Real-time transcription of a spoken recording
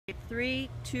3,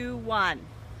 2, 1.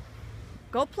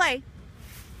 Go play.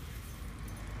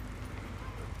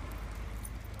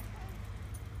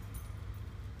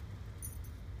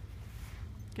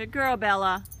 Good girl,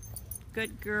 Bella.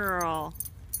 Good girl.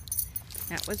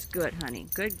 That was good, honey.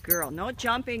 Good girl. No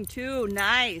jumping, too.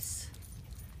 Nice.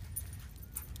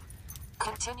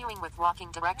 Continuing with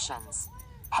walking directions.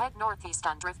 Head northeast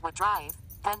on Driftwood Drive,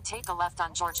 then take a left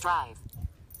on George Drive.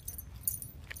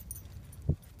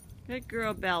 Good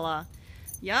girl, Bella.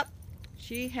 Yep,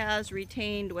 she has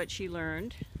retained what she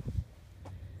learned. Oh,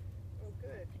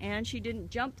 good. And she didn't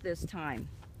jump this time.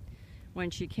 When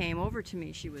she came over to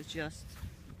me, she was just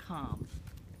calm.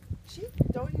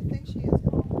 Don't you think she is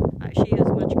calm? She is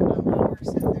much calmer. While we're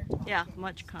sitting there talking, Yeah,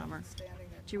 much calmer. standing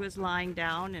there She was lying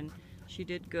down and she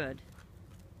did good.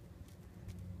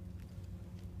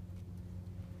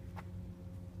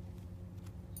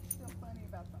 She's still funny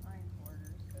about the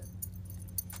hindquarters, but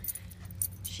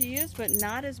She is, but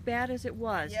not as bad as it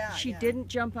was. Yeah, She yeah. didn't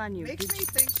jump on you. makes Did me you?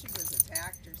 think she was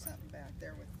attacked or something back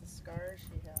there with the scars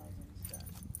she has and stuff.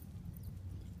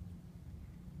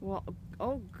 Well,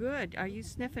 oh, good. Are you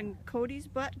sniffing Cody's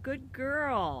butt? Good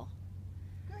girl.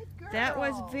 Good girl. That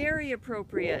was very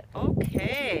appropriate.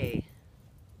 Okay.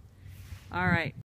 All right.